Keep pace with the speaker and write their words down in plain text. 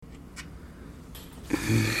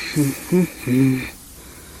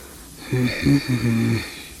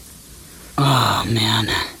Oh, man.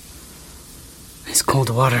 This cold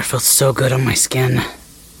water feels so good on my skin.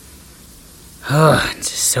 Oh, it's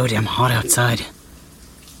just so damn hot outside.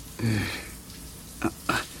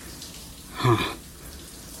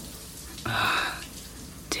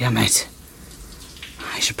 Damn it.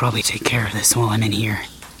 I should probably take care of this while I'm in here.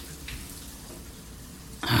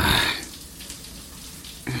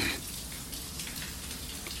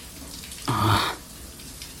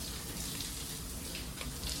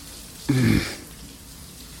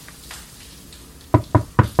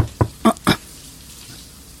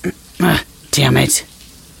 Damn it.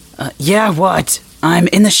 Yeah, what? I'm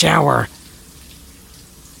in the shower.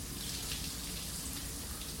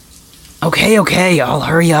 Okay, I'll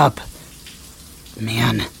hurry up.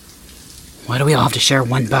 Man, why do we all have to share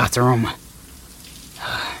one bathroom?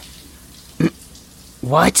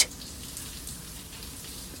 What?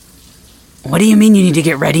 What do you mean you need to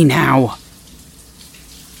get ready now?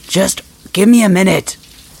 Just give me a minute.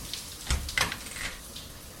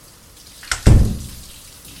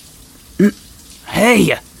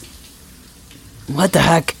 Hey! What the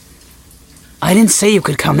heck? I didn't say you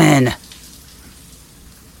could come in.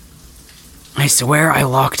 I swear I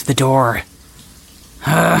locked the door.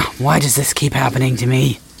 Why does this keep happening to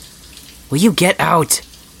me? Will you get out?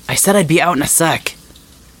 I said I'd be out in a sec.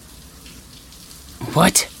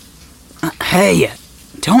 What? Hey,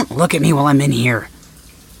 don't look at me while I'm in here.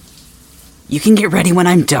 You can get ready when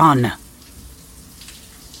I'm done.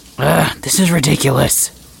 This is ridiculous.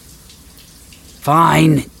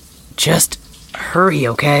 Fine, just hurry,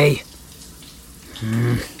 okay?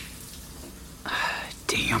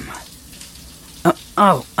 Damn.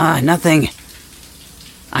 Nothing.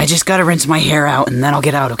 I just gotta rinse my hair out and then I'll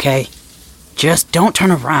get out, okay? Just don't turn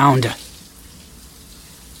around.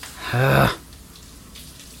 I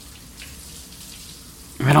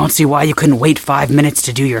don't see why you couldn't wait 5 minutes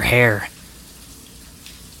to do your hair.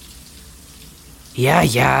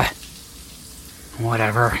 Yeah.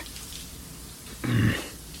 Whatever.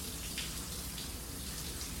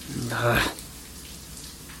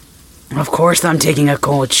 Of course I'm taking a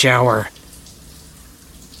cold shower.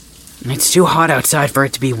 It's too hot outside for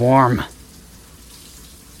it to be warm.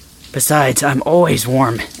 Besides, I'm always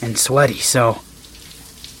warm and sweaty, so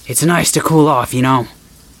it's nice to cool off, you know?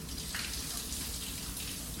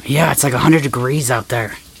 Yeah, it's like 100 degrees out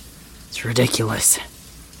there. It's ridiculous.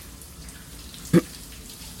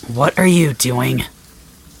 What are you doing?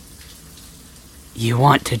 You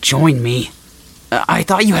want to join me? I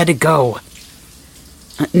thought you had to go.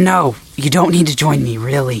 No, you don't need to join me,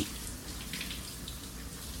 really.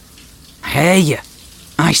 Hey,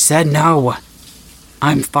 I said no.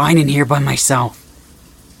 I'm fine in here by myself.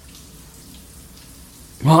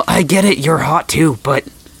 Well, I get it, you're hot too, but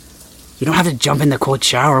you don't have to jump in the cold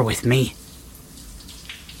shower with me.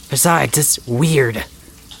 Besides, it's weird.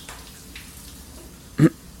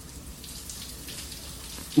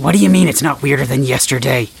 What do you mean it's not weirder than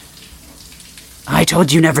yesterday? I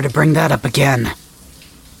told you never to bring that up again.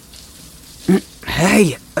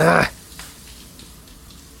 Hey, are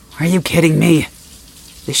you kidding me?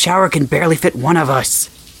 The shower can barely fit one of us.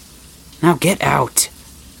 Now get out.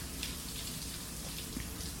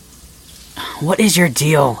 What is your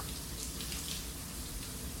deal?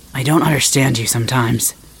 I don't understand you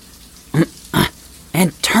sometimes.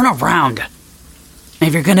 And turn around.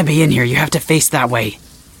 If you're gonna be in here, you have to face that way.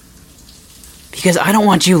 Because I don't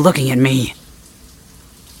want you looking at me.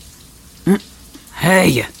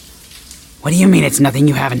 Hey, what do you mean it's nothing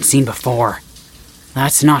you haven't seen before?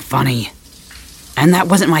 That's not funny. And that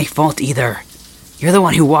wasn't my fault either. You're the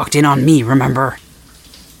one who walked in on me, remember?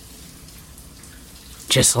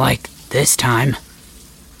 Just like this time.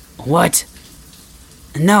 What?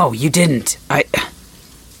 No, you didn't. I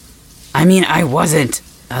mean, I wasn't.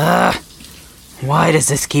 Why does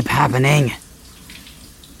this keep happening?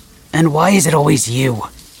 And why is it always you?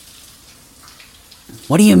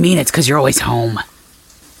 What do you mean it's 'cause you're always home?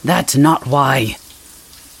 That's not why.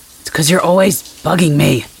 It's 'cause you're always bugging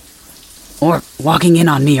me. Or walking in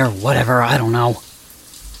on me or whatever, I don't know.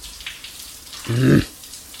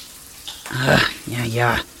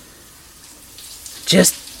 Yeah.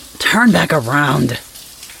 Just turn back around.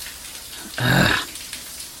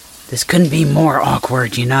 This couldn't be more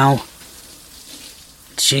awkward, you know?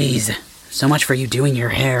 Jeez, so much for you doing your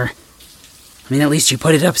hair. I mean, at least you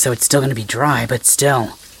put it up so it's still gonna be dry, but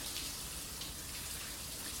still.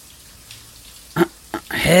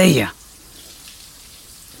 Hey!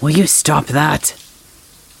 Will you stop that?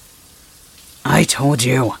 I told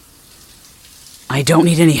you. I don't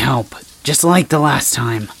need any help, just like the last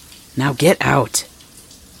time. Now get out.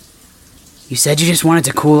 You said you just wanted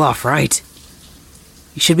to cool off, right?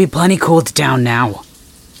 You should be plenty cooled down now.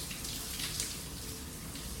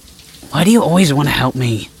 Why do you always want to help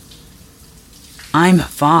me? I'm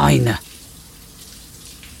fine.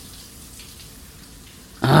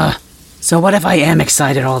 So what if I am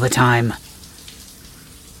excited all the time?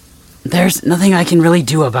 There's nothing I can really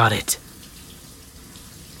do about it.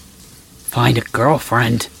 Find a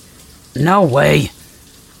girlfriend? No way.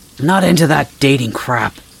 I'm not into that dating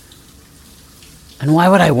crap. And why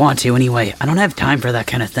would I want to anyway? I don't have time for that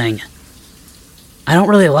kind of thing. I don't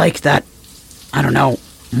really like that, I don't know,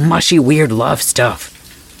 mushy weird love stuff.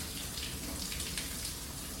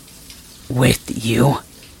 With you?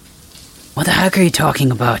 What the heck are you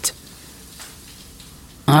talking about?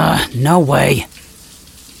 No way.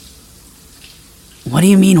 What do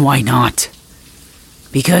you mean, why not?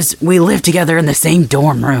 Because we live together in the same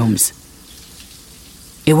dorm rooms.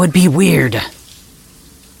 It would be weird.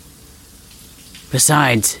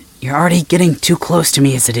 Besides, you're already getting too close to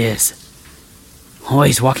me as it is.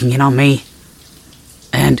 Always walking in on me.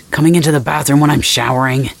 And coming into the bathroom when I'm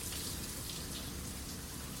showering.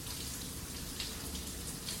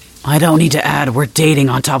 I don't need to add we're dating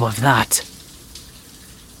on top of that.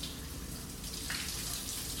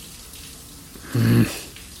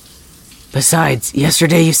 Besides,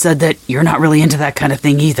 yesterday you said that you're not really into that kind of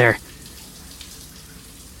thing either.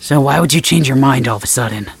 So why would you change your mind all of a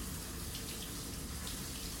sudden?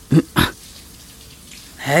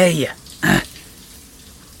 Hey!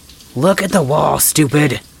 Look at the wall,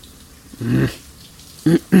 stupid!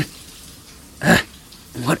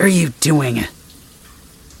 What are you doing?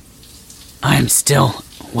 I'm still...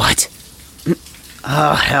 What?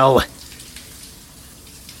 Oh, hell.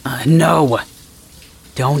 No.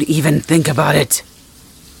 Don't even think about it.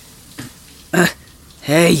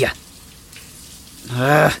 Hey.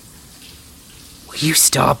 Will you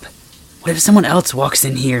stop? What if someone else walks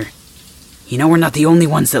in here? You know we're not the only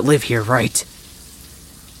ones that live here, right?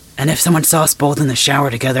 And if someone saw us both in the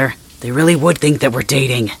shower together, they really would think that we're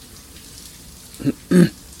dating.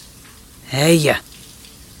 Hey.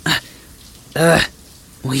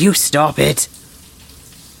 Will you stop it?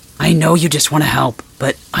 I know you just want to help,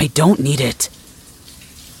 but I don't need it.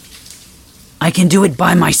 I can do it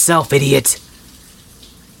by myself, idiot.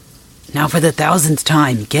 Now for the 1000th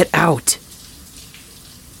time, get out.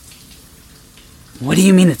 What do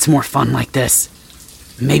you mean it's more fun like this?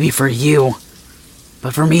 Maybe for you,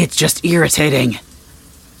 but for me it's just irritating.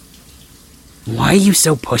 Why are you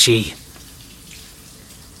so pushy?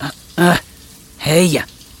 Hey.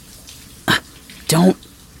 Don't...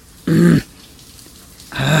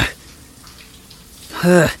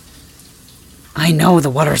 I know the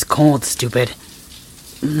water's cold, stupid.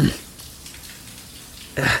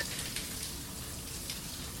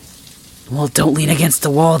 Well, don't lean against the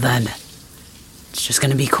wall then. It's just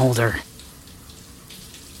gonna be colder.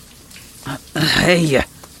 Hey.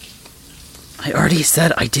 I already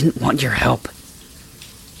said I didn't want your help.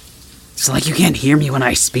 It's like you can't hear me when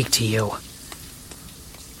I speak to you.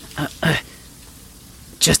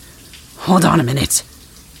 Just hold on a minute.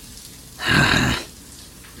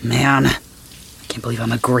 Man, I can't believe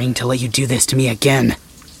I'm agreeing to let you do this to me again.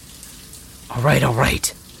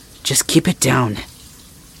 Alright. Just keep it down.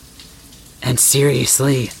 And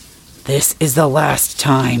seriously, this is the last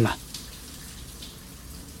time.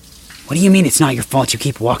 What do you mean it's not your fault you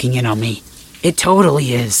keep walking in on me? It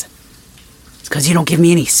totally is. It's because you don't give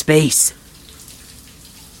me any space.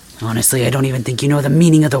 Honestly, I don't even think you know the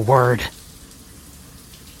meaning of the word.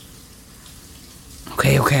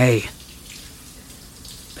 Okay.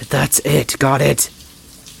 But that's it, got it?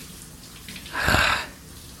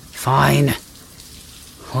 Fine.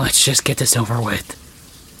 Let's just get this over with.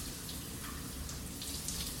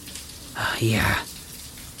 Yeah.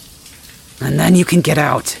 And then you can get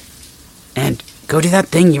out. And go do that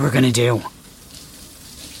thing you were gonna do.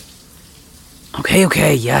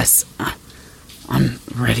 Okay, yes. I'm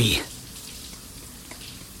ready.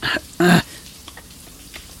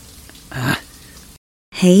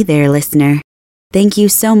 Hey there, listener. Thank you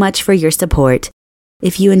so much for your support.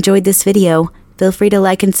 If you enjoyed this video, feel free to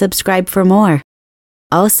like and subscribe for more.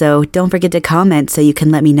 Also, don't forget to comment so you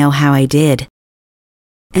can let me know how I did.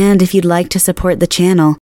 And if you'd like to support the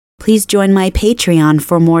channel, please join my Patreon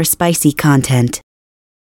for more spicy content.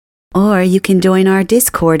 Or you can join our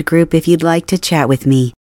Discord group if you'd like to chat with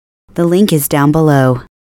me. The link is down below.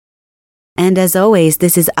 And as always,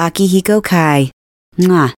 this is Akihiko Kai.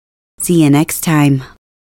 Mwah. See you next time.